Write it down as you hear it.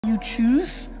you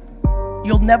choose,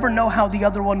 you'll never know how the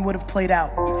other one would have played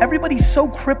out. Everybody's so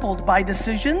crippled by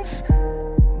decisions,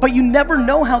 but you never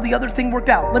know how the other thing worked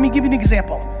out. Let me give you an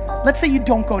example. Let's say you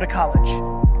don't go to college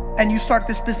and you start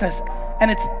this business and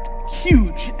it's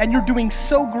huge and you're doing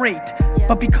so great,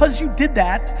 but because you did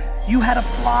that, you had to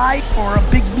fly for a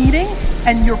big meeting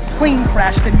and your plane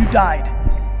crashed and you died.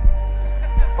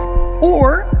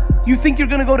 Or you think you're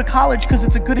gonna go to college because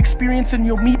it's a good experience and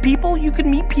you'll meet people. You can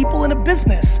meet people in a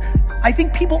business. I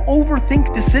think people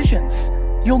overthink decisions.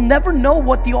 You'll never know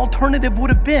what the alternative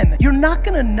would have been. You're not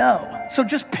gonna know. So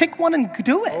just pick one and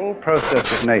do it. The whole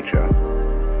process of nature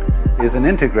is an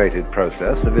integrated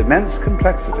process of immense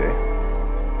complexity.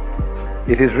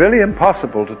 It is really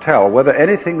impossible to tell whether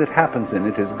anything that happens in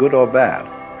it is good or bad,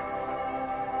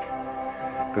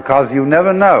 because you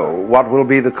never know what will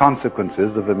be the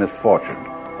consequences of a misfortune,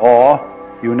 or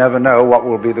you never know what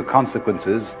will be the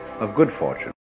consequences of good fortune.